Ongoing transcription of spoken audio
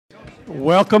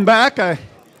Welcome back.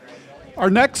 Our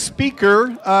next speaker,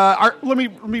 let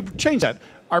me change that.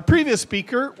 Our previous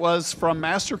speaker was from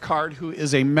MasterCard, who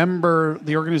is a member,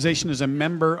 the organization is a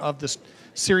member of this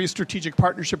CERIAS Strategic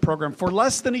Partnership Program for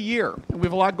less than a year. And we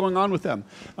have a lot going on with them.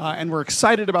 And we're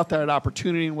excited about that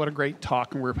opportunity, and what a great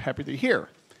talk, and we're happy to hear.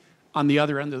 On the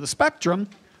other end of the spectrum,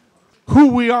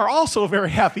 who we are also very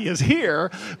happy is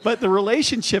here, but the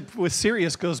relationship with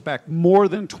CERIAS goes back more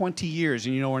than 20 years.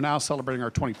 And you know, we're now celebrating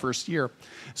our 21st year.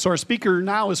 So our speaker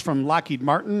now is from Lockheed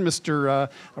Martin, Mr.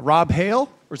 Rob Hale,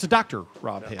 or is it Dr.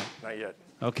 Rob Hale? Not yet.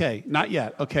 Okay, not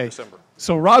yet, okay. December.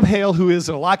 So Rob Hale, who is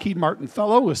a Lockheed Martin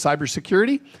fellow with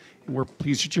cybersecurity, and we're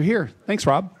pleased that you're here. Thanks,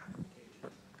 Rob.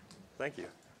 Thank you.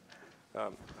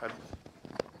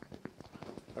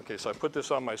 Okay, so I put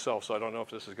this on myself, so I don't know if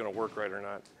this is going to work right or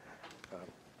not.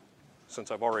 Since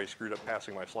I've already screwed up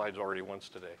passing my slides already once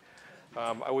today.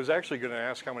 I was actually going to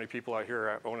ask how many people out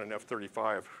here own an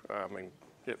F-35 and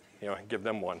give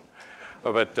them one.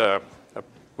 But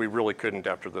we really couldn't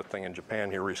after the thing in Japan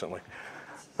here recently.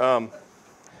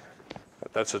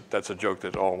 That's a joke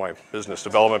that all my business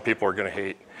development people are going to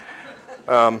hate.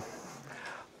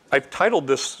 I've titled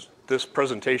this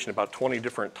presentation about 20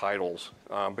 different titles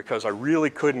because I really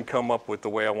couldn't come up with the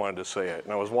way I wanted to say it.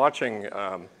 And I was watching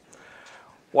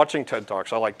TED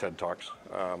Talks. I like TED Talks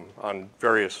on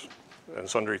various and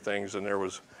sundry things, and there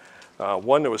was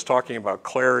one that was talking about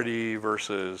clarity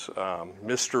versus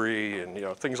mystery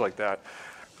and things like that,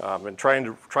 and try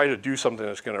to do something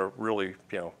that's going to really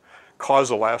cause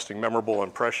a lasting, memorable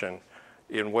impression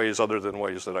in ways other than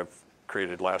ways that I've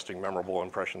created lasting, memorable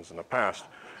impressions in the past.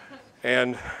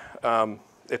 And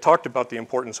it talked about the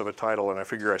importance of a title, and I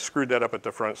figure I screwed that up at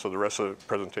the front, so the rest of the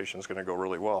presentation is going to go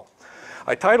really well.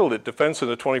 I titled it Defense in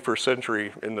the 21st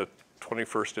Century in the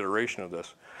 21st iteration of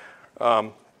this,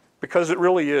 because it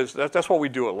really is, that's what we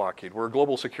do at Lockheed. We're a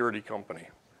global security company.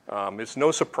 It's no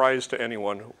surprise to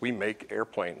anyone, we make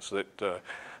airplanes, that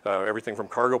everything from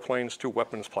cargo planes to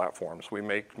weapons platforms. We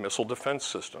make missile defense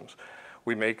systems.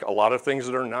 We make a lot of things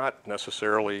that are not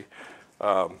necessarily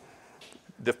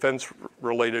defense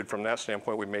related from that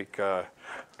standpoint. We make,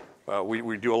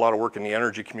 we do a lot of work in the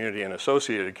energy community and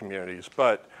associated communities,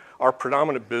 but our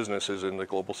predominant business is in the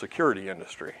global security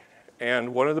industry.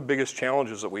 And one of the biggest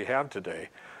challenges that we have today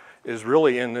is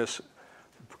really in this,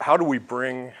 how do we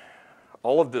bring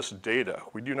all of this data?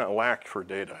 We do not lack for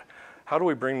data. How do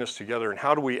we bring this together, and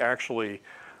how do we actually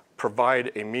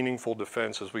provide a meaningful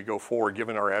defense as we go forward,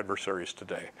 given our adversaries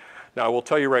today? Now, I will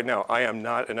tell you right now, I am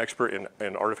not an expert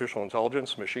in artificial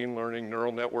intelligence, machine learning,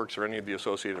 neural networks, or any of the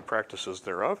associated practices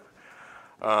thereof.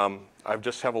 I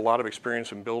just have a lot of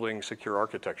experience in building secure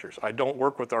architectures. I don't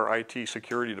work with our IT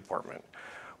security department.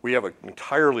 We have an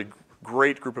entirely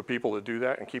great group of people that do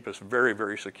that and keep us very,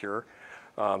 very secure.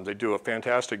 They do a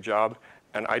fantastic job,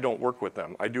 and I don't work with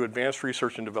them. I do advanced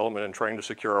research and development in trying to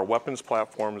secure our weapons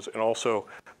platforms and also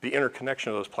the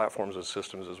interconnection of those platforms and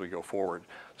systems as we go forward.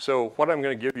 So what I'm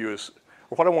going to give you is,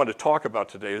 or what I want to talk about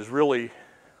today is really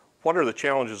what are the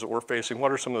challenges that we're facing,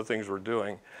 what are some of the things we're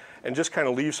doing, and just kind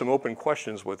of leave some open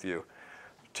questions with you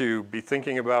to be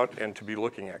thinking about and to be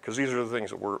looking at, because these are the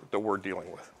things that we're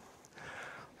dealing with.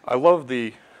 I love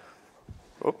the,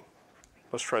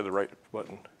 let's try the right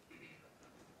button.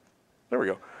 There we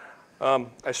go.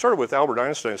 I started with Albert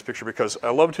Einstein's picture because I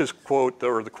loved his quote,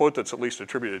 or the quote that's at least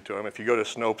attributed to him. If you go to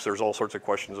Snopes, there's all sorts of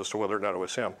questions as to whether or not it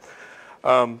was him.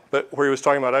 But where he was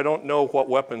talking about, I don't know what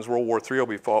weapons World War III will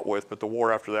be fought with, but the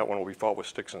war after that one will be fought with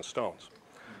sticks and stones.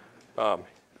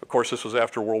 Of course, this was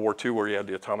after World War II, where you had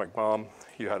the atomic bomb.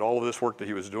 You had all of this work that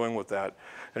he was doing with that.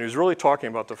 And he was really talking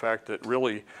about the fact that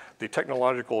really the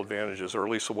technological advantages, or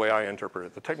at least the way I interpret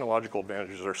it, the technological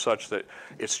advantages are such that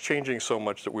it's changing so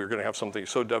much that we're going to have something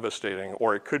so devastating,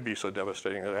 or it could be so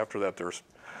devastating that after that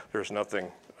there's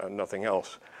nothing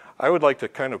else. I would like to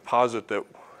kind of posit that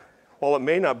while it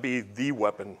may not be the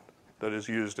weapon that is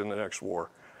used in the next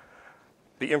war,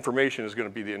 the information is going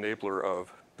to be the enabler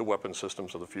of the weapon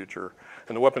systems of the future,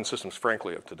 and the weapon systems,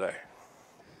 frankly, of today.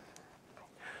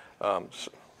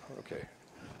 Okay,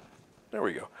 there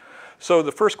we go. So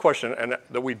the first question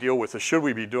that we deal with is, should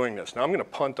we be doing this? Now, I'm going to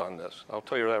punt on this. I'll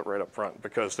tell you that right up front,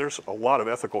 because there's a lot of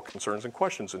ethical concerns and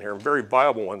questions in here, very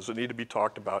viable ones that need to be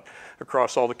talked about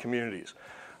across all the communities.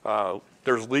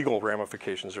 There's legal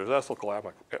ramifications. There's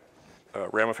ethical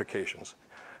ramifications.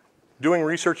 Doing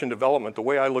research and development, the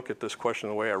way I look at this question,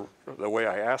 the way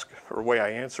I ask, or the way I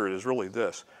answer it is really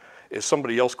this: is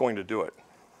somebody else going to do it?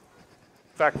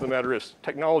 Fact of the matter is,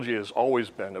 technology has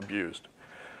always been abused.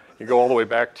 You go all the way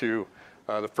back to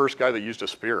the first guy that used a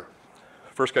spear.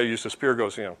 The first guy who used a spear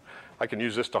goes, I can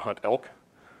use this to hunt elk.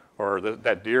 or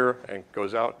that deer, and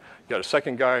goes out. You got a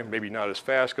second guy, maybe not as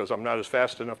fast, goes, I'm not as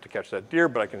fast enough to catch that deer,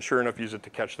 but I can sure enough use it to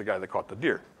catch the guy that caught the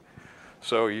deer.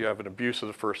 So you have an abuse of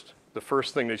the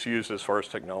first thing that's used as far as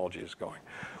technology is going.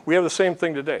 We have the same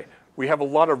thing today. We have a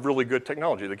lot of really good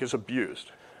technology that gets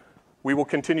abused. We will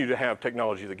continue to have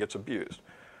technology that gets abused.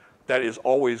 That is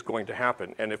always going to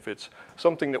happen. And if it's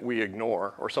something that we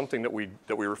ignore or something that we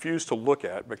refuse to look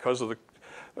at because of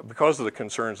the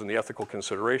concerns and the ethical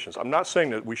considerations, I'm not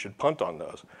saying that we should punt on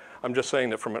those. I'm just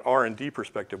saying that from an R&D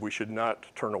perspective, we should not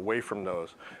turn away from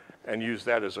those and use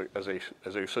that as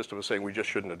a system of saying we just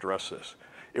shouldn't address this.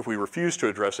 If we refuse to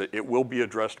address it, it will be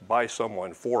addressed by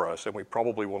someone for us, and we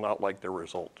probably will not like their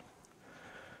result.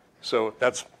 So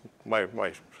that's my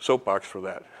soapbox for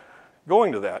that.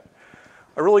 Going to that,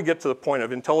 I really get to the point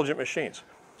of intelligent machines,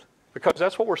 because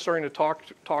that's what we're starting to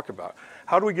talk about.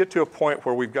 How do we get to a point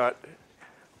where we've got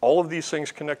all of these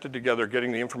things connected together,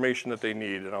 getting the information that they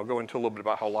need, and I'll go into a little bit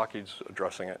about how Lockheed's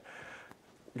addressing it.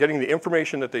 Getting the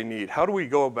information that they need. How do we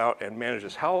go about and manage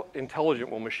this? How intelligent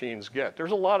will machines get?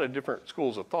 There's a lot of different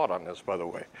schools of thought on this, by the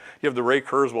way. You have the Ray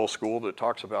Kurzweil school that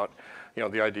talks about,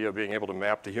 the idea of being able to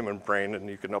map the human brain, and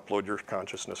you can upload your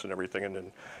consciousness and everything, and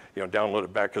then, download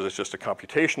it back because it's just a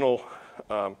computational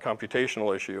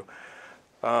issue.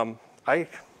 I've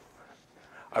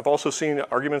also seen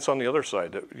arguments on the other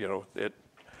side that,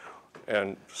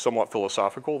 and somewhat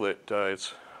philosophical, that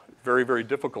it's very, very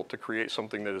difficult to create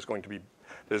something that is going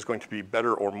to be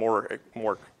better or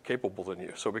more capable than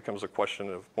you. So it becomes a question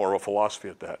of more of a philosophy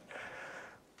at that.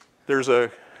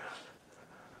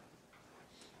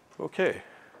 Okay.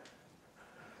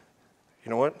 You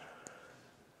know what?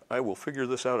 I will figure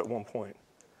this out at one point.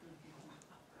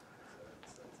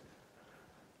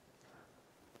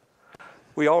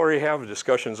 We already have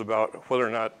discussions about whether or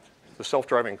not the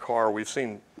self-driving car, we've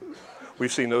seen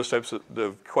those types of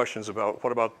the questions about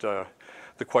what about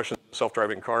the question the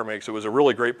self-driving car makes. It was a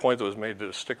really great point that was made that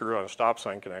a sticker on a stop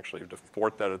sign can actually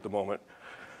thwart that at the moment.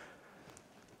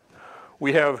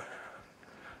 We have,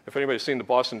 if anybody's seen the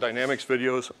Boston Dynamics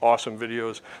videos, awesome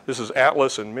videos. This is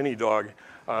Atlas and Mini Dog.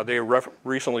 They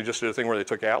recently just did a thing where they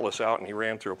took Atlas out and he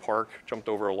ran through a park, jumped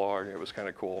over a log. It was kind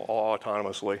of cool, all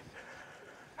autonomously.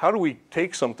 How do we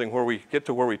take something where we get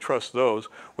to where we trust those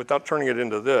without turning it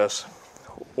into this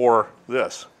or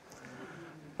this?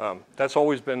 That's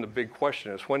always been the big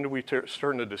question, is when do we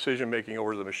turn the decision-making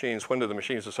over to the machines? When do the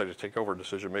machines decide to take over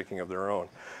decision-making of their own?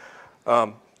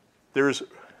 There's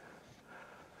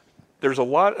a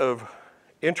lot of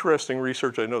interesting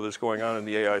research I know that's going on in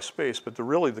the AI space, but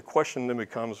really the question then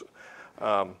becomes,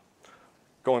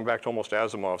 going back to almost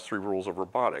Asimov's 3 rules of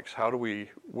robotics, how do we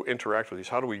interact with these?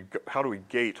 How do we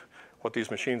gate what these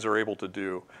machines are able to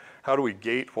do? How do we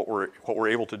gate what we're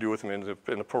able to do with them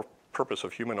in the purpose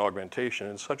of human augmentation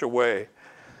in such a way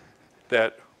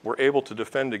that we're able to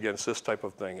defend against this type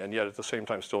of thing and yet at the same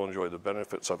time still enjoy the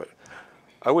benefits of it?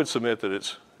 I would submit that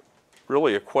it's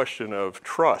really a question of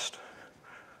trust,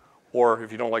 or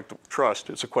if you don't like the trust,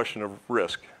 it's a question of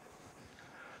risk.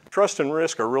 Trust and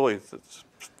risk are really the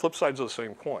flip sides of the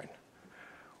same coin.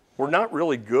 We're not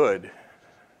really good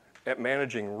at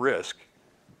managing risk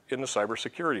in the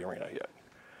cybersecurity arena yet.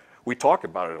 We talk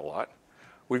about it a lot.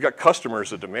 We've got customers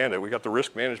that demand it. We've got the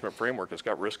risk management framework that's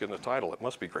got risk in the title. It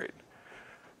must be great.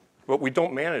 But we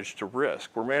don't manage to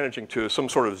risk. We're managing to some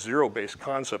sort of zero-based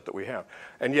concept that we have.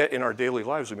 And yet in our daily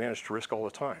lives, we manage to risk all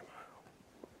the time.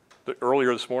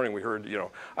 Earlier this morning, we heard,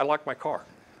 I lock my car.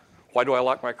 Why do I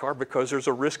lock my car? Because there's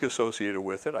a risk associated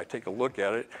with it. I take a look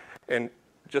at it, and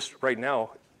just right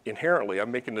now, inherently,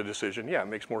 I'm making the decision, yeah, it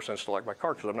makes more sense to lock my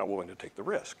car because I'm not willing to take the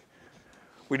risk.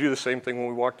 We do the same thing when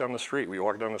we walk down the street. We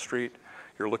walk down the street,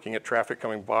 you're looking at traffic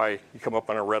coming by, you come up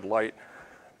on a red light,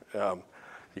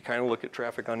 you kind of look at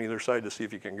traffic on either side to see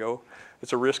if you can go.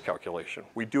 It's a risk calculation.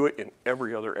 We do it in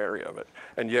every other area of it,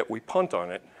 and yet we punt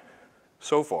on it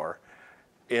so far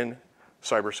in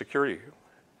cybersecurity.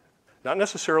 Not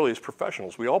necessarily as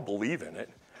professionals, we all believe in it,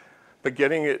 but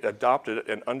getting it adopted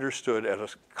and understood as a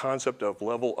concept of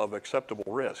level of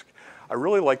acceptable risk. I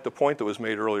really like the point that was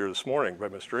made earlier this morning by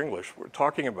Mr. English. We're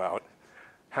talking about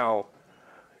how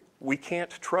we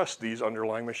can't trust these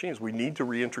underlying machines. We need to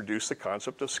reintroduce the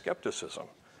concept of skepticism.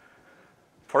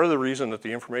 Part of the reason that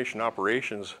the information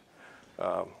operations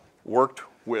worked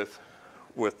with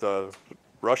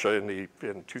Russia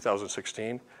in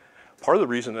 2016, part of the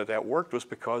reason that worked was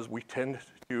because we tend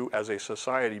to, as a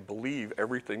society, believe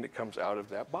everything that comes out of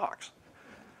that box.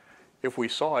 If we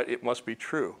saw it, it must be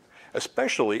true,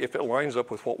 especially if it lines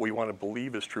up with what we want to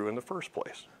believe is true in the first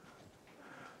place.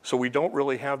 So we don't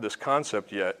really have this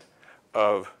concept yet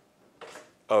of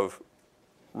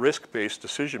risk-based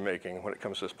decision-making when it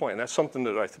comes to this point. And that's something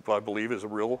that I believe is a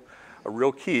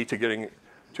real key to getting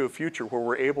to a future where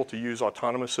we're able to use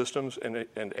autonomous systems and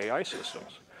AI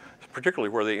systems, particularly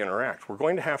where they interact. We're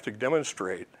going to have to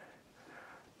demonstrate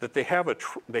that they have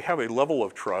a level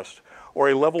of trust or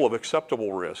a level of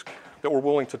acceptable risk that we're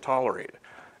willing to tolerate.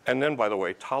 And then, by the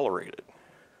way, tolerate it.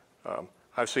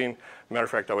 I've seen, matter of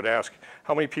fact, I would ask,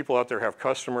 how many people out there have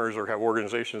customers or have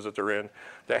organizations that they're in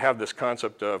that have this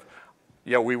concept of,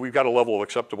 yeah, we've got a level of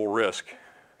acceptable risk,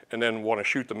 and then want to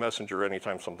shoot the messenger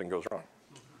anytime something goes wrong?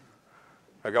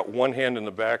 I got one hand in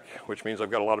the back, which means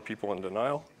I've got a lot of people in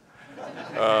denial.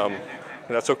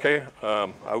 That's okay.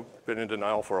 I've been in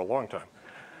denial for a long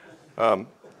time.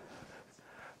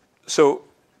 So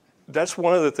that's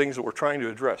one of the things that we're trying to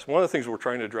address. One of the things we're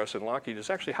trying to address in Lockheed is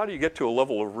actually how do you get to a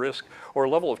level of risk or a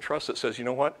level of trust that says, you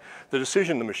know what, the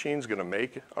decision the machine's going to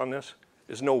make on this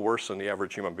is no worse than the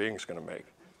average human being is going to make,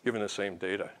 given the same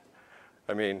data.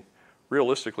 I mean,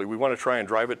 realistically, we want to try and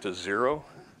drive it to zero,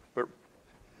 but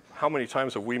how many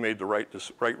times have we made the right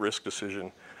risk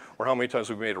decision, or how many times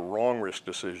have we made a wrong risk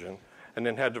decision and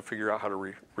then had to figure out how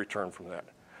to return from that?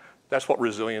 That's what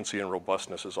resiliency and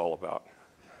robustness is all about.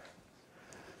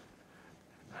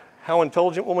 How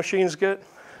intelligent will machines get?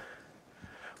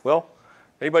 Well,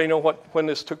 anybody know when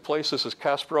this took place? This is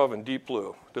Kasparov and Deep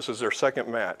Blue. This is their second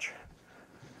match.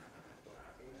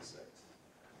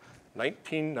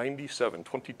 1997,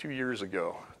 22 years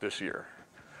ago this year.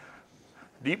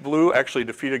 Deep Blue actually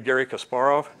defeated Garry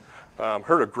Kasparov.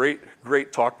 Heard a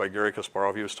great talk by Garry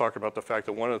Kasparov. He was talking about the fact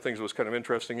that one of the things that was kind of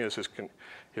interesting is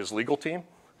his legal team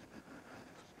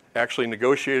actually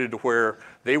negotiated to where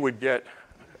they would get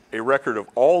a record of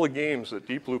all the games that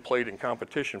Deep Blue played in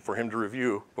competition for him to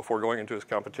review before going into his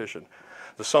competition.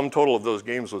 The sum total of those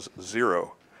games was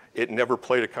 0. It never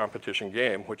played a competition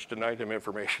game, which denied him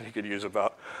information he could use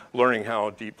about learning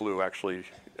how Deep Blue actually,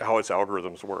 how its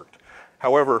algorithms worked.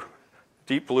 However,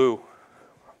 Deep Blue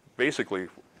basically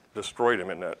destroyed him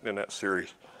in that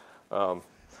series. That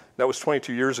was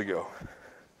 22 years ago.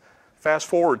 Fast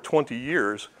forward 20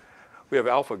 years, we have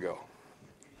AlphaGo.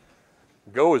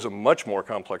 Go is a much more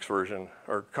complex version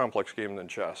or complex game than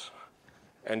chess.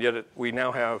 And yet we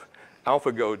now have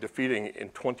AlphaGo defeating in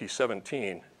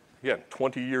 2017, again,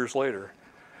 20 years later,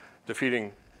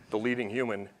 defeating the leading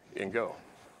human in Go.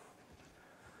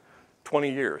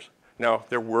 20 years. Now,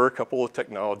 there were a couple of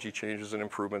technology changes and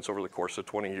improvements over the course of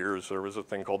 20 years. There was a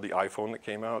thing called the iPhone that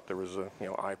came out. There was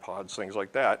iPods, things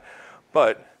like that.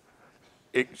 But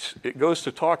it goes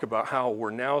to talk about how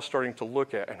we're now starting to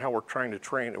look at and how we're trying to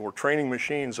train, and we're training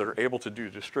machines that are able to do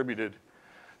run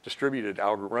distributed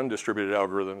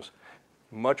algorithms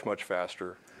much, much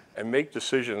faster and make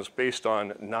decisions based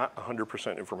on not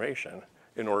 100% information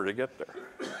in order to get there.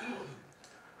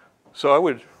 So I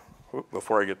would,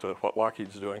 before I get to what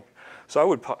Lockheed's doing, so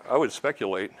I would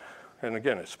speculate, and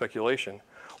again, it's speculation,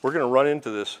 we're going to run into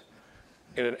this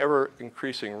in an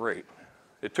ever-increasing rate.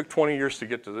 It took 20 years to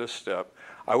get to this step.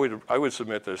 I would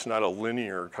submit that it's not a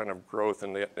linear kind of growth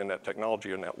in that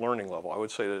technology and that learning level. I would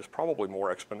say that it's probably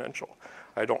more exponential.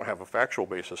 I don't have a factual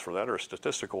basis for that or a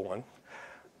statistical one.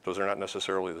 Those are not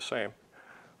necessarily the same.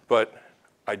 But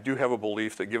I do have a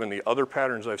belief that given the other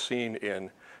patterns I've seen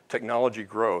in technology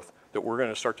growth, that we're going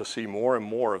to start to see more and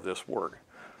more of this work.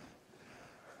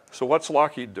 So what's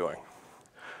Lockheed doing?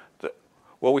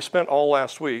 Well, we spent all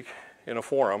last week in a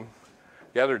forum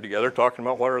gathered together talking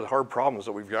about what are the hard problems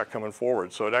that we've got coming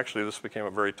forward. So this became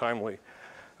a very timely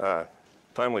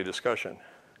discussion.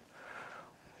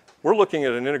 We're looking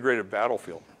at an integrated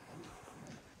battlefield.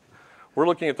 We're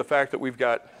looking at the fact that we've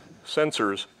got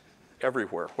sensors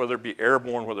everywhere, whether it be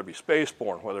airborne, whether it be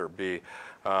spaceborne, whether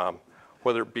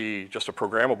it be just a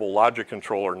programmable logic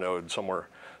controller node somewhere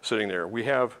sitting there. We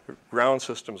have ground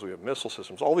systems, we have missile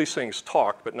systems. All these things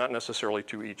talk, but not necessarily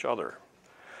to each other.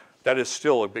 That is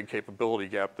still a big capability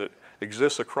gap that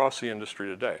exists across the industry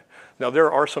today. Now,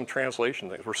 there are some translation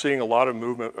things. We're seeing a lot of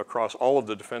movement across all of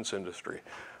the defense industry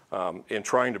in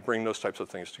trying to bring those types of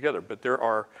things together. But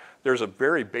there's a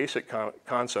very basic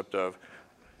concept of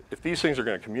if these things are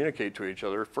going to communicate to each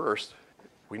other, first,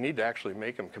 we need to actually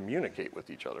make them communicate with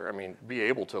each other. I mean, be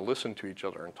able to listen to each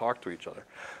other and talk to each other.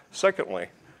 Secondly,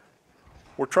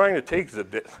 we're trying to take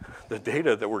the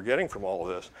data that we're getting from all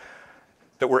of this,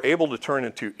 that we're able to turn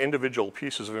into individual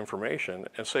pieces of information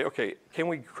and say, okay, can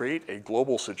we create a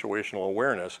global situational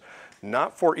awareness,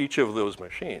 not for each of those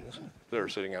machines that are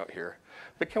sitting out here,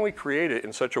 but can we create it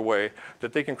in such a way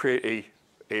that they can create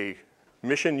a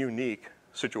mission-unique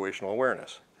situational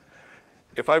awareness?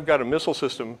 If I've got a missile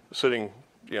system sitting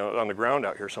on the ground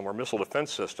out here somewhere, missile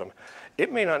defense system,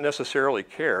 it may not necessarily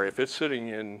care if it's sitting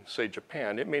in, say,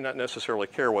 Japan. It may not necessarily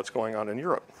care what's going on in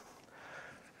Europe.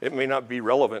 It may not be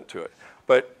relevant to it,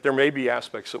 but there may be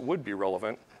aspects that would be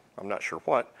relevant. I'm not sure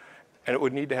what, and it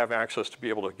would need to have access to be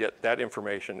able to get that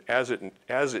information as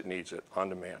it needs it on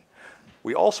demand.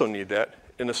 We also need that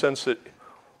in the sense that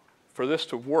for this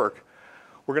to work,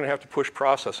 we're going to have to push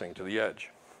processing to the edge.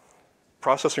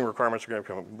 Processing requirements are going to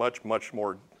become much, much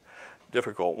more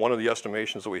difficult. One of the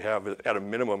estimations that we have is at a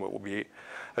minimum it will be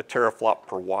a teraflop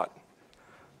per watt.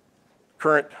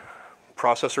 Current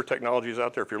processor technologies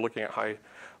out there, if you're looking at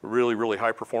really, really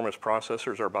high performance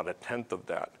processors, are about 1/10 of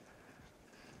that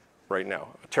right now,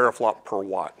 a teraflop per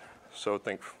watt. So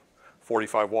think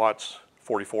 45 watts,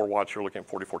 44 watts, you're looking at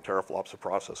 44 teraflops of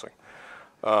processing.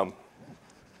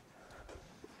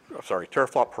 Sorry,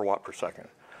 teraflop per watt per second.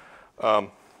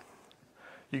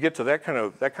 You get to that kind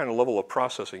of level of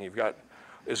processing,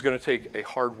 is going to take a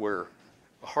hardware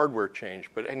change,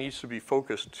 but it needs to be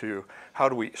focused to how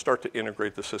do we start to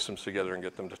integrate the systems together and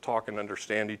get them to talk and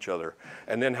understand each other,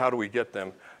 and then how do we get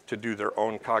them to do their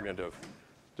own cognitive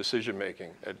decision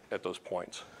making at those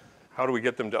points. How do we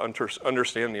get them to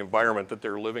understand the environment that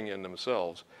they're living in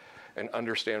themselves, and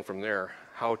understand from there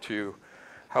how to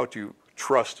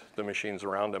trust the machines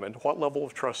around them and what level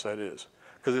of trust that is,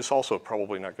 because it's also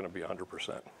probably not going to be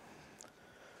 100%.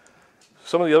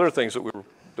 Some of the other things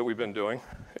that we've been doing,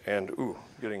 and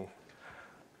getting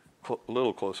a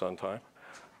little close on time.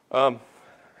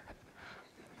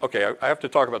 Okay, I have to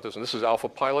talk about this, and this is Alpha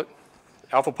Pilot.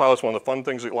 Alpha Pilot is one of the fun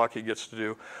things that Lockheed gets to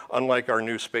do, unlike our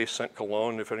new Space Scent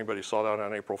cologne, if anybody saw that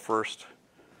on April 1st.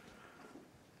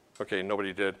 Okay,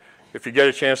 nobody did. If you get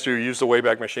a chance to use the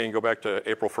Wayback Machine, go back to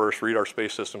April 1st, read our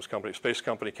Space Systems company. Space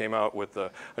Company came out with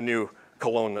a new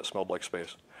cologne that smelled like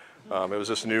space. It was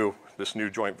this new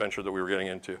joint venture that we were getting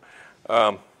into.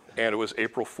 And it was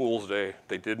April Fool's Day.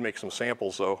 They did make some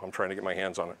samples, though. I'm trying to get my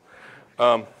hands on it.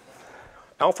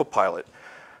 Alpha Pilot.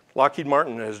 Lockheed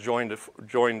Martin has joined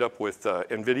up with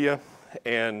NVIDIA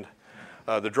and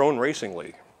the Drone Racing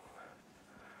League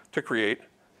to create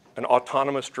an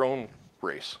autonomous drone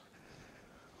race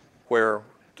where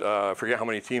I forget how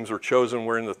many teams were chosen.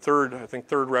 We're in the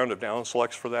third round of down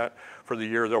selects for that for the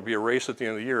year. There'll be a race at the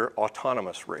end of the year,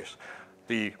 autonomous race.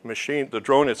 The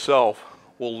drone itself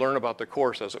will learn about the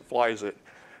course as it flies it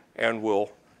and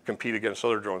will compete against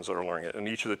other drones that are learning it. And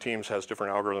each of the teams has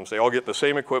different algorithms. They all get the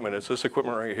same equipment. It's this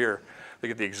equipment right here. They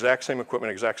get the exact same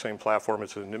equipment, exact same platform.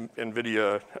 It's an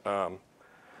NVIDIA, I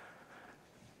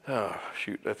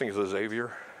think it's a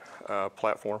Xavier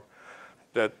platform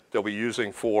that they'll be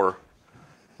using for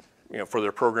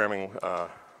their programming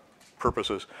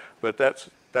purposes. But that's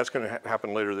going to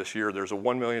happen later this year. There's a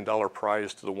 $1 million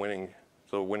prize to the winning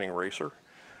racer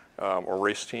or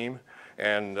race team,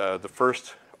 and the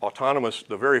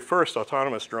very first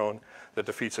autonomous drone that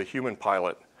defeats a human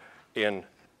pilot in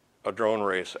a drone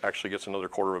race actually gets another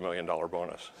 $250,000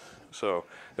 bonus. So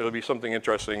it'll be something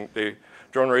interesting. The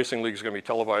Drone Racing League is going to be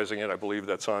televising it. I believe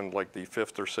that's on like the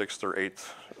 5th or 6th or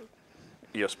 8th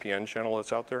ESPN channel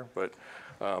that's out there. But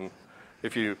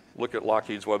if you look at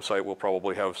Lockheed's website, we'll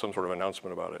probably have some sort of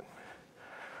announcement about it.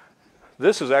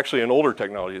 This is actually an older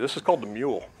technology. This is called the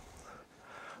Mule.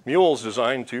 Mule is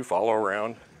designed to follow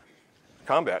around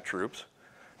combat troops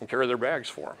and carry their bags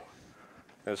for them.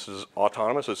 This is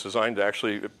autonomous. It's designed to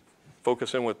actually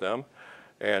focus in with them,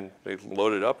 and they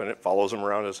load it up and it follows them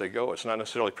around as they go. It's not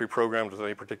necessarily pre-programmed with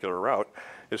any particular route.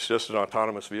 It's just an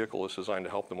autonomous vehicle that's designed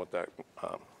to help them with that.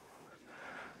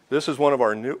 This is one of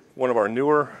our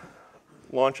newer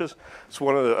launches. It's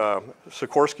one of the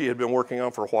Sikorsky had been working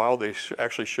on for a while. They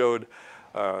actually showed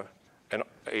a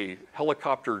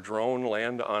helicopter drone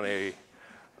land on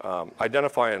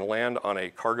identify and land on a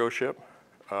cargo ship.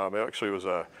 It actually was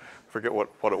I forget what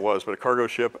it was, but a cargo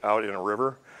ship out in a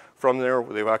river. From there,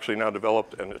 they've actually now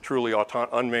developed a truly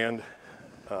unmanned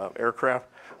aircraft,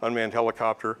 unmanned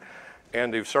helicopter,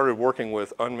 and they've started working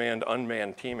with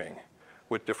unmanned teaming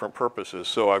with different purposes.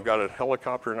 So I've got a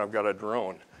helicopter and I've got a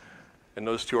drone, and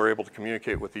those two are able to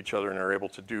communicate with each other and are able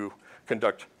to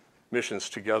conduct missions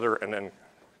together and then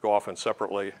go off and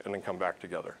separately and then come back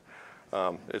together.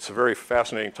 It's a very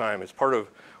fascinating time. It's part of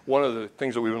one of the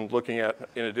things that we've been looking at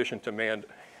in addition to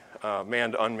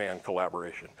manned-unmanned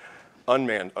collaboration.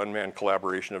 Unmanned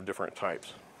collaboration of different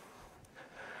types.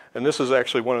 And this is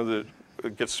actually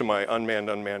it gets to my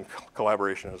unmanned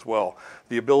collaboration as well.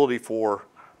 The ability for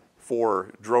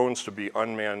drones to be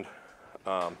unmanned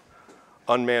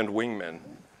wingmen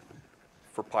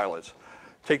for pilots.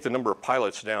 Take the number of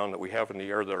pilots down that we have in the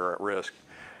air that are at risk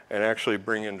and actually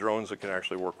bring in drones that can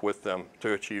actually work with them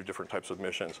to achieve different types of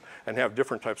missions, and have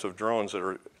different types of drones that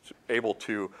are able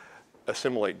to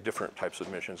assimilate different types of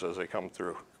missions as they come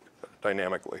through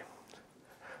dynamically.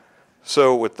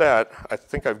 So with that, I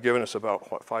think I've given us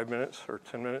about, what, 5 minutes or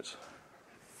 10 minutes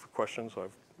for questions?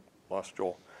 I've lost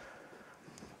Joel.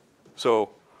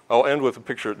 So I'll end with a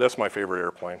picture. That's my favorite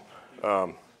airplane.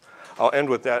 I'll end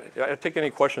with that. I'll take any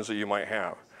questions that you might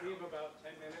have. We have about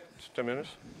 10 minutes. 10 minutes?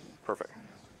 Perfect.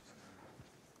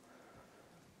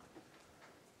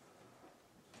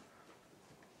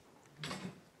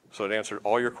 So it answered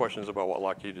all your questions about what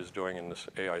Lockheed is doing in this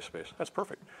AI space. That's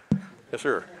perfect. Yes,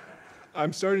 sir.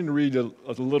 I'm starting to read a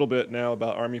little bit now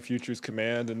about Army Futures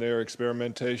Command and their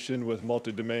experimentation with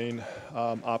multi-domain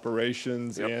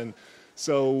operations. Yep. And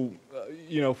so,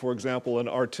 you know, for example, an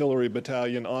artillery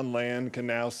battalion on land can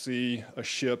now see a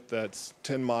ship that's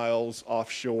 10 miles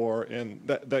offshore, and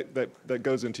that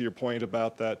goes into your point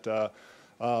about that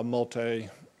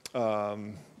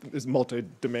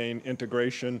multi-domain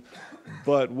integration.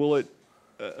 But will it?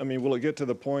 Will it get to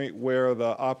the point where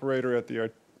the operator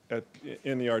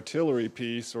in the artillery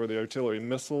piece or the artillery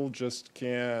missile just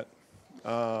can't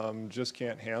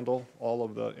handle all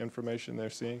of the information they're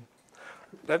seeing?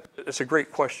 It's a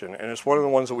great question, and it's one of the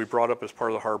ones that we brought up as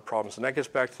part of the hard problems, and that gets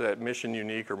back to that mission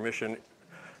unique or mission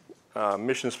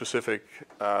specific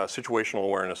situational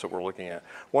awareness that we're looking at.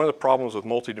 One of the problems with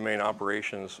multi-domain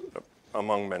operations,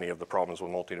 among many of the problems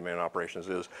with multi-domain operations,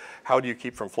 is how do you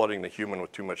keep from flooding the human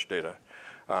with too much data?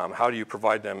 How do you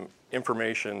provide them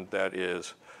information that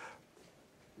is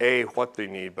what they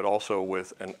need, but also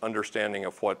with an understanding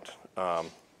of what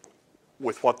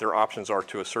their options are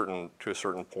to a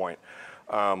certain point.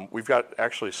 We've got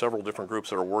actually several different groups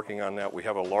that are working on that. We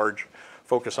have a large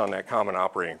focus on that common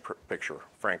operating picture,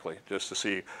 frankly, just to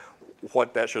see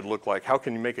what that should look like. How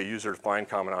can you make a user-defined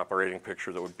common operating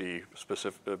picture that would be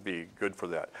specific, be good for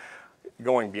that?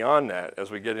 Going beyond that,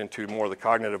 as we get into more of the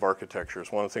cognitive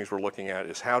architectures, one of the things we're looking at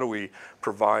is how do we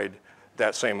provide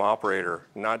that same operator,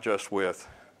 not just with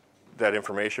that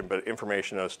information, but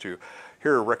information as to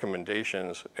here are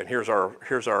recommendations, and here's our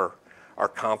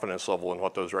confidence level in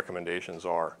what those recommendations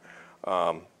are,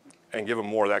 and give them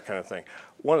more of that kind of thing.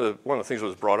 One of the things that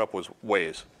was brought up was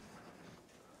Waze.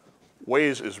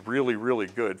 Waze is really, really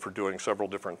good for doing several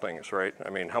different things, right? I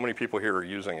mean, how many people here are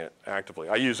using it actively?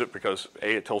 I use it because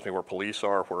it tells me where police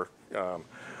are, where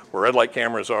red light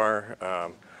cameras are,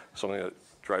 something that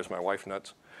drives my wife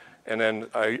nuts. And then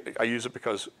I use it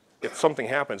because if something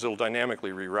happens, it'll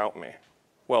dynamically reroute me.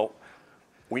 Well,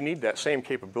 we need that same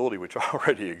capability, which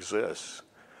already exists.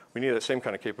 We need that same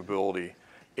kind of capability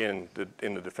in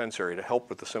the defense area to help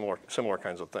with the similar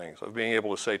kinds of things, of being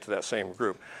able to say to that same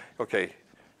group, okay,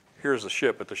 here's the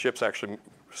ship, but the ship's actually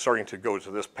starting to go to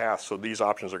this path, so these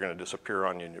options are going to disappear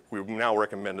on you. We now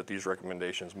recommend that these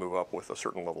recommendations move up with a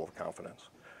certain level of confidence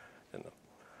in them.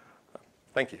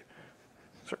 Thank you.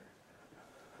 Sir?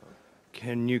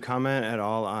 Can you comment at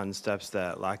all on steps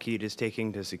that Lockheed is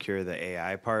taking to secure the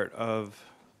AI part of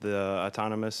the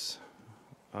autonomous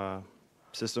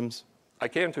systems? I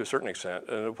can to a certain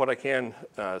extent. What I can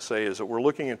say is that we're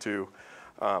looking into,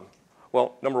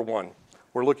 well, number one,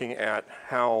 we're looking at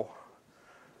how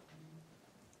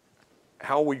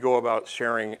we go about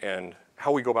sharing and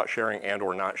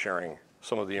or not sharing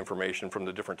some of the information from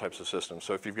the different types of systems.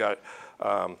 So if you've got,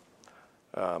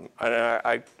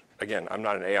 again, I'm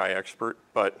not an AI expert,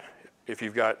 but if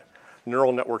you've got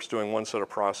neural networks doing one set of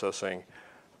processing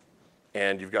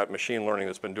and you've got machine learning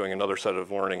that's been doing another set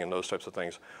of learning and those types of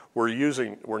things,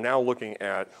 we're now looking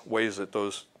at ways that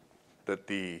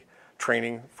the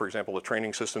training, for example, the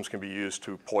training systems can be used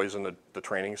to poison the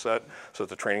training set, so that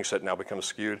the training set now becomes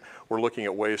skewed. We're looking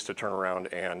at ways to turn around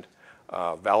and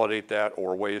validate that,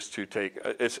 or ways to take,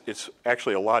 it's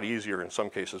actually a lot easier in some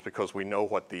cases because we know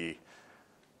what the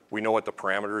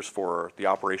parameters for the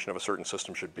operation of a certain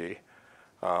system should be.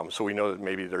 So we know that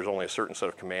maybe there's only a certain set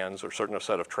of commands or a certain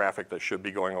set of traffic that should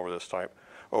be going over this type,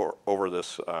 or over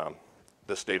this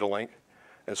data link.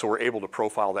 And so we're able to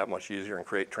profile that much easier and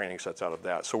create training sets out of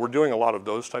that. So we're doing a lot of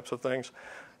those types of things.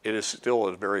 It is still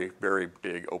a very, very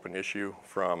big open issue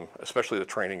from especially the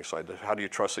training side. How do you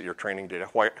trust that your training data,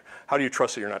 how do you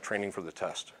trust that you're not training for the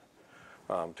test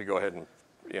to go ahead and,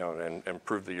 and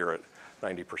prove that you're at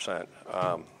 90%.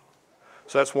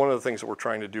 So that's one of the things that we're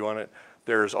trying to do on it.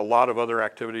 There's a lot of other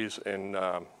activities in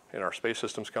our space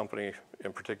systems company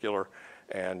in particular,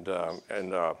 and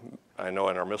I know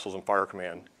in our missiles and fire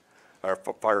command, our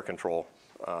fire control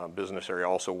business area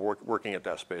also working at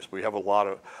that space. We have a lot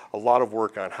of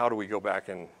work on how do we go back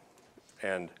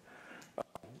and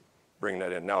bring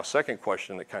that in. Now, a second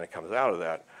question that kind of comes out of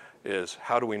that is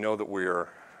how do we know that we're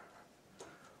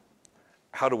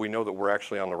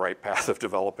actually on the right path of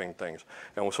developing things?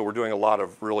 And so we're doing a lot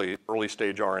of really early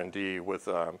stage R&D with,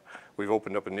 we've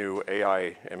opened up a new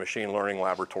AI and machine learning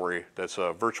laboratory that's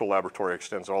a virtual laboratory,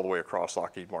 extends all the way across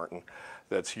Lockheed Martin,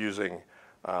 that's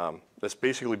that's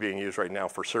basically being used right now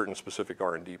for certain specific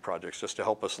R&D projects, just to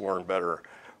help us learn better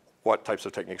what types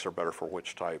of techniques are better for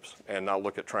which types, and not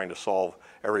look at trying to solve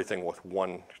everything with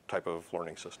one type of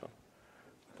learning system.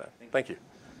 Thank you.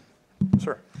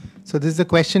 Sir. So this is a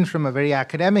question from a very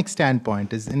academic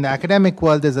standpoint. Is in the academic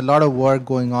world, there's a lot of work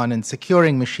going on in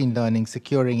securing machine learning,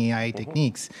 securing AI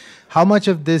techniques. How much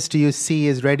of this do you see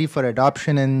is ready for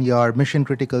adoption in your mission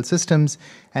critical systems,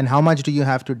 and how much do you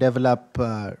have to develop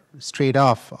straight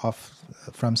off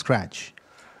from scratch?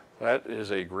 That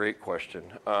is a great question.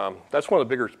 That's one of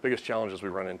the biggest challenges we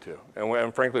run into.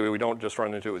 And frankly, we don't just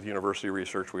run into it with university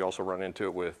research, we also run into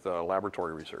it with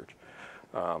laboratory research.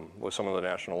 With some of the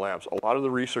national labs. A lot of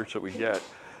the research that we get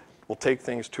will take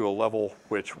things to a level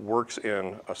which works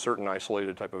in a certain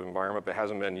isolated type of environment but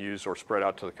hasn't been used or spread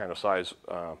out to the kind of size,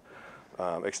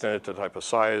 extended to the type of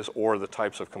size or the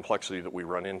types of complexity that we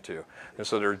run into. And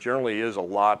so there generally is a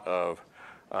lot of,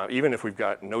 even if we've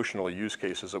got notional use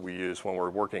cases that we use when we're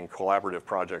working collaborative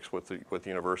projects with the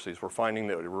universities, we're finding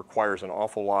that it requires an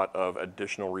awful lot of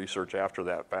additional research after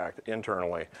that fact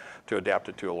internally to adapt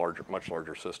it to a much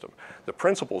larger system. The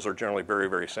principles are generally very,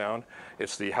 very sound.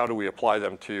 It's the how do we apply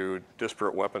them to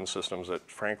disparate weapon systems that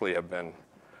frankly have been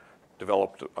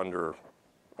developed under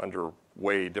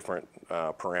way different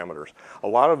parameters. A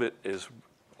lot of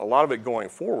it going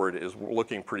forward is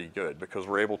looking pretty good because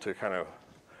we're able to kind of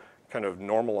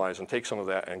normalize and take some of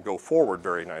that and go forward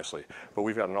very nicely. But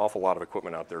we've got an awful lot of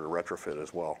equipment out there to retrofit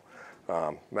as well.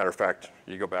 Matter of fact,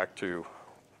 you go back to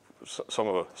some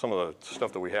of the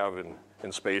stuff that we have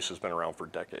in space has been around for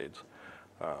decades.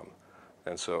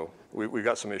 And so we've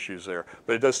got some issues there.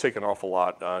 But it does take an awful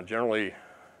lot. Generally,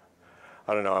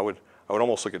 I don't know, I would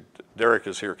almost look at, Derek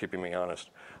is here keeping me honest.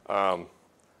 I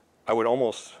would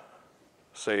almost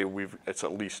say it's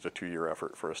at least a 2-year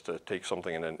effort for us to take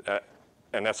something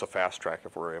and that's a fast track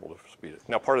if we're able to speed it.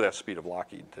 Now, part of that's speed of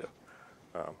Lockheed, too.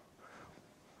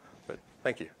 But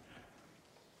thank you.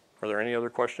 Are there any other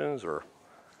questions or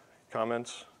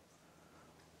comments?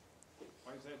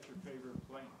 Why is that your favorite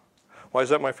plane? Why is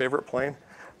that my favorite plane?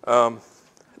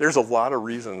 There's a lot of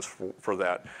reasons for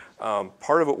that.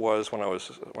 Part of it was when I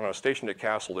was stationed at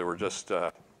Castle, they were just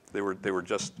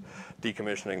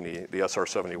decommissioning the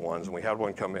SR-71s, and we had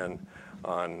one come in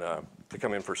to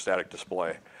come in for static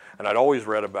display. And I'd always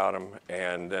read about them,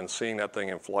 and then seeing that thing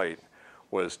in flight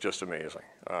was just amazing.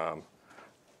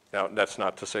 Now, that's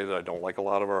not to say that I don't like a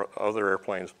lot of our other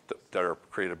airplanes that are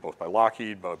created both by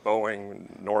Lockheed, by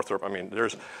Boeing, Northrop. I mean,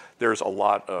 there's a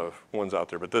lot of ones out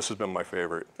there, but this has been my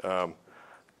favorite. And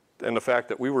the fact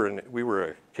that we were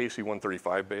a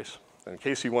KC-135 base, and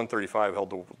KC-135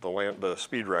 held the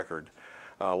speed record,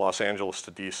 Los Angeles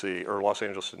to DC, or Los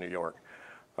Angeles to New York,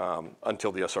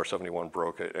 until the SR-71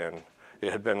 broke it. And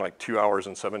it had been like 2 hours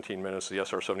and 17 minutes. The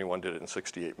SR-71 did it in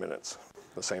 68 minutes,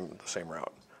 the same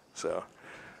route. So,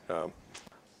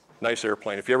 nice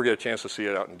airplane. If you ever get a chance to see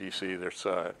it out in DC, there's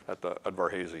at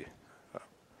Varese.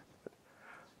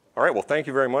 All right. Well, thank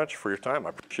you very much for your time. I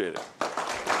appreciate it.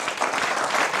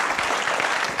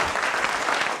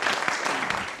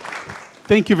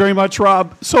 Thank you very much,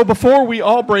 Rob. So before we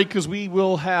all break, because we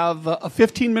will have a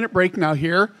 15-minute break now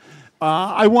here,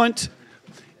 I want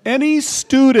any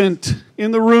student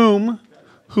in the room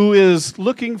who is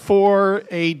looking for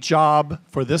a job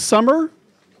for this summer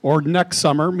or next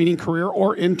summer, meaning career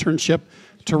or internship,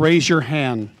 to raise your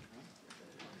hand.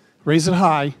 Raise it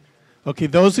high. Okay,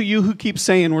 those of you who keep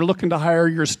saying we're looking to hire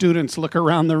your students, look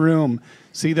around the room.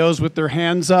 See those with their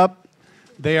hands up?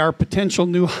 They are potential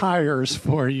new hires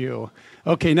for you.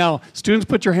 Okay, now, students,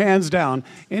 put your hands down.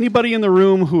 Anybody in the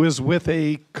room who is with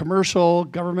a commercial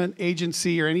government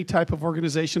agency or any type of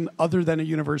organization other than a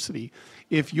university,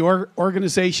 if your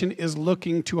organization is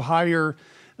looking to hire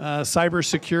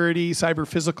cybersecurity, cyber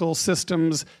physical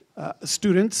systems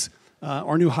students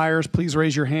or new hires, please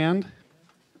raise your hand.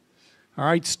 All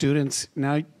right, students,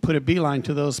 now put a beeline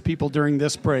to those people during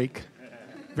this break.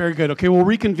 Very good. Okay, we'll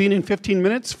reconvene in 15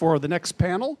 minutes for the next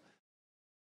panel.